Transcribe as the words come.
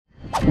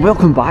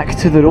Welcome back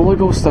to the roller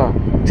coaster.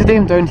 Today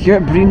I'm down here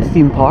at Brean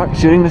theme park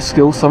during the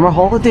school summer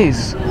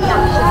holidays.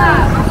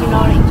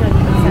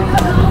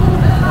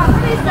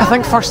 I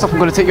think first up I'm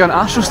going to take you on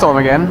Astro Storm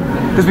again.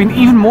 There's been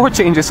even more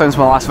changes since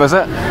my last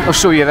visit. I'll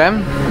show you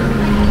them.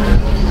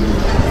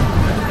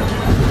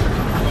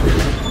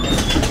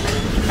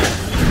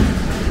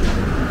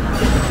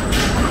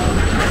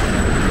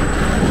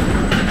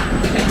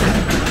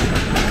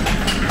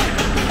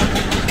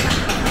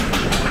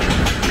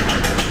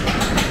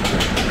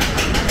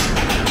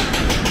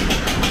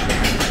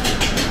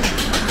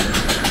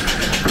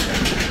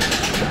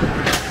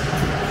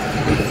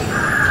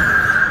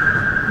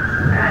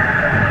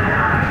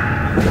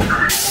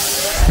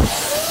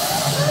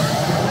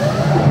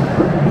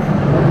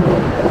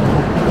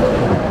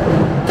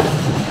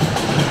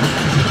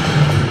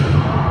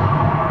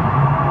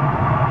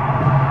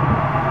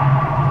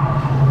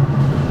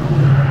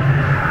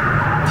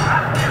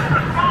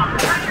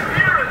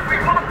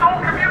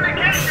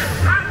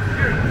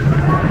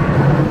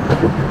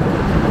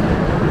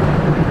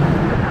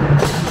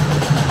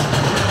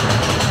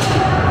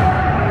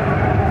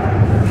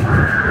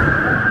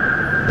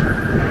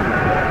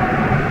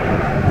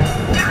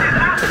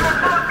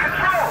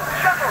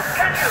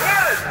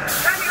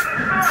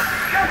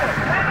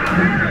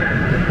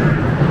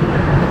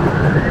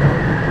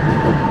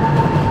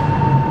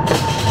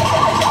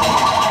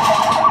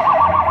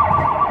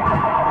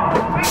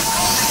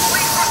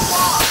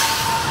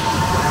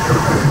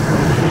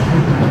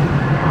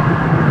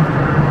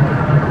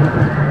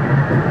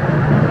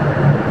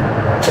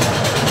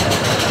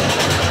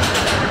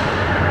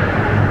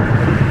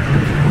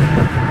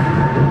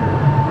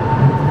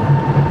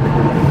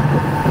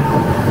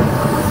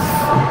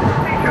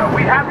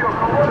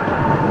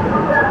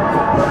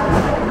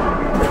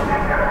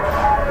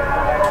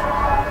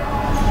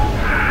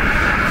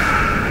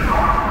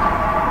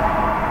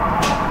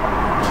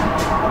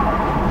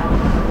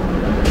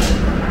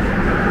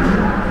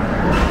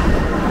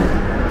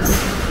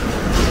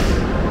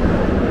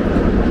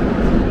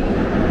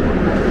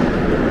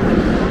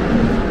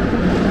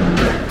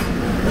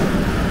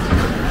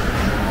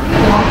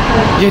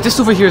 Yeah,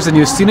 just over here is the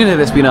new scenery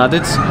that's been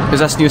added.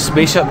 There's this new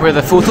spaceship where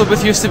the photo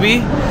booth used to be,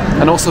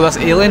 and also this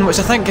alien, which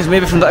I think is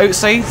maybe from the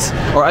outside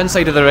or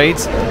inside of the ride,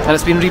 and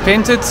it's been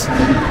repainted.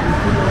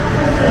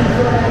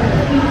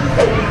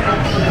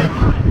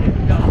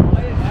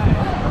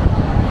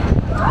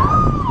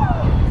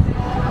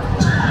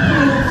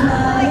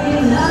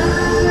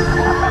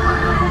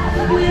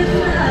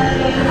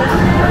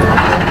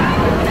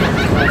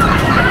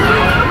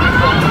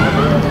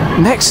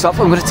 Next up,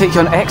 I'm going to take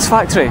you on X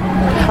Factory.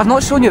 I've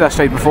not shown you this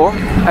ride before.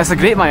 It's the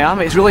Great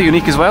Miami, it's really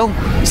unique as well.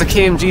 It's a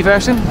KMG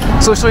version,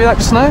 so I'll show you that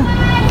just now.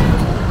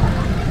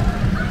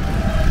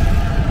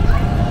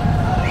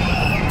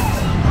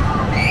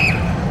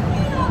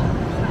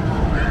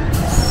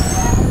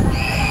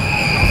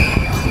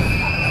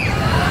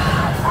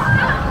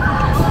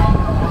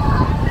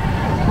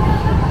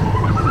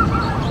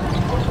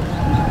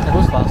 It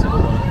goes fast,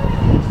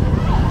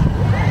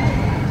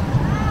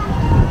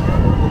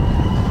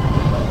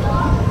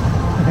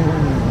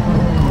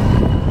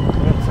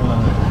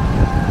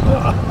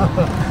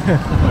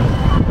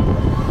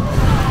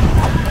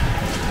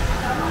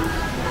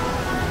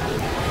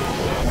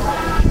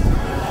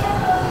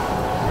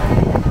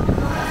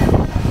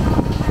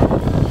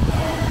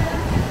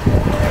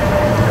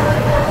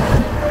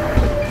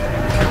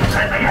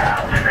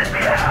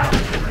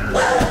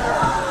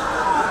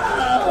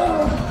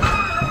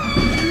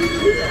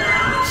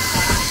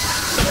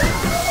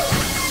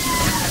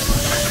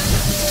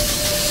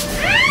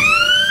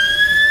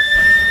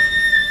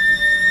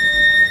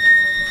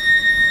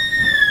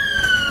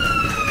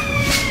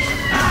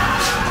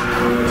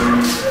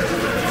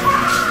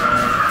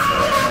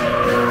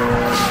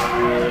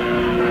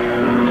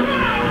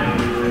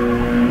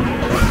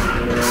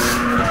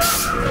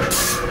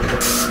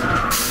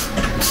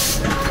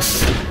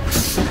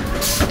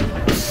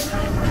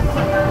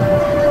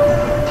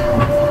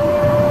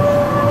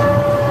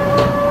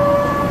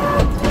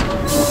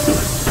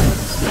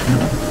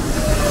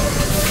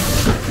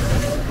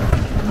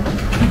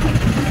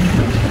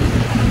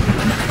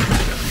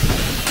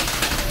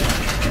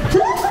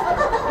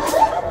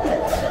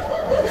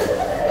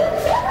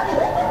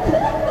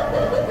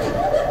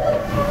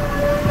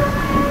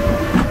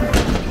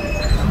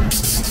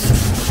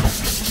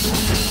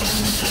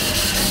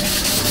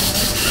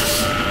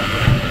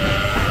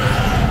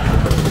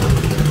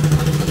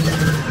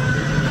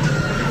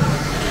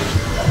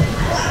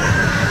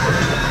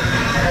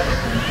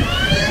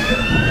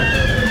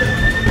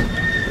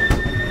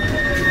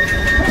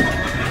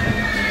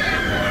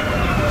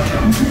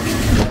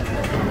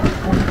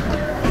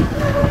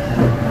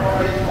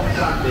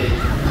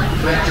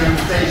 Entering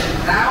the station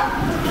now,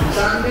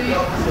 Sandy,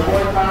 up to the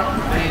Wipeout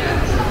main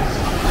entrance.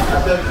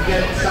 Don't forget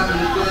it's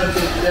Sandy's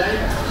birthday today,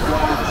 so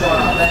I'll try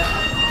our best.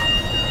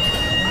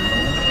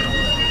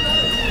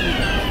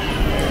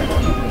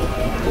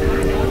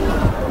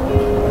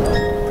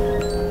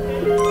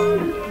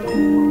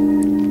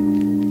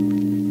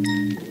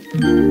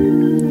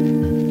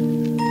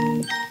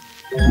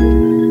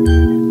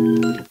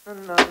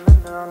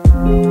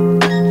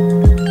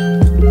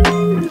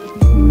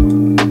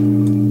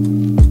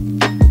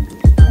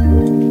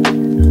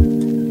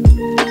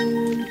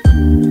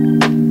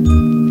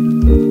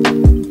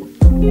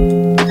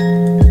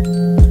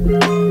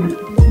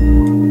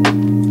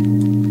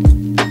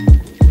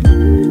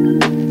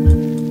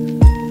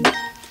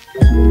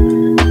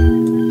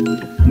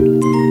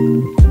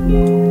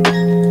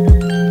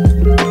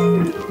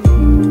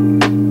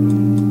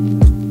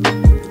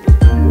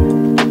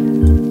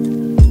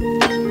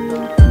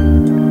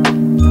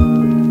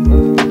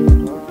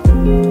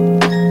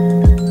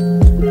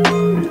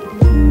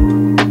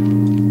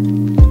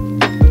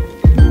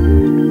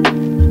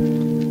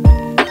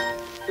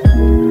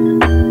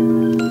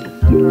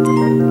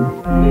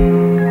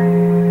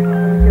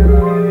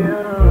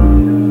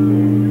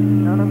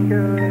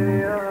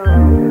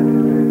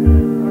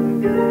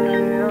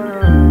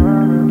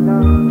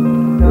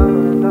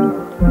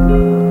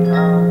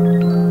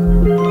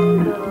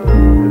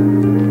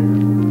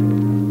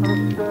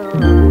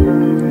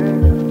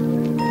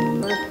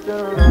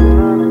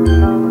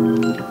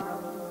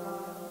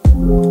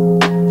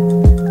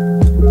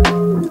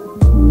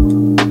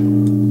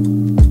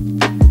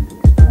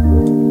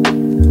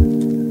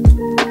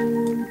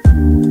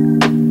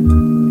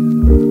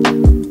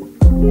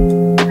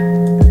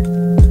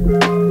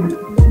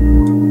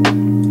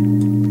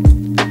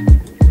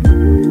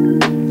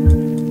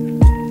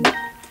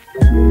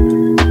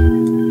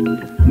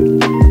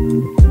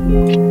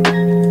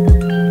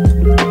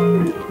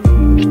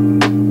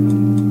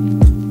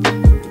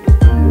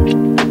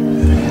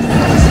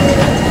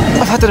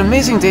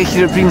 day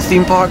here at Brean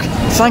Theme Park.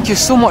 Thank you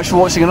so much for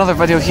watching another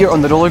video here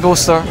on the roller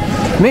coaster.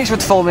 Make sure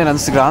to follow me on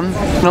Instagram,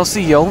 and I'll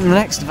see you all in the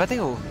next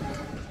video.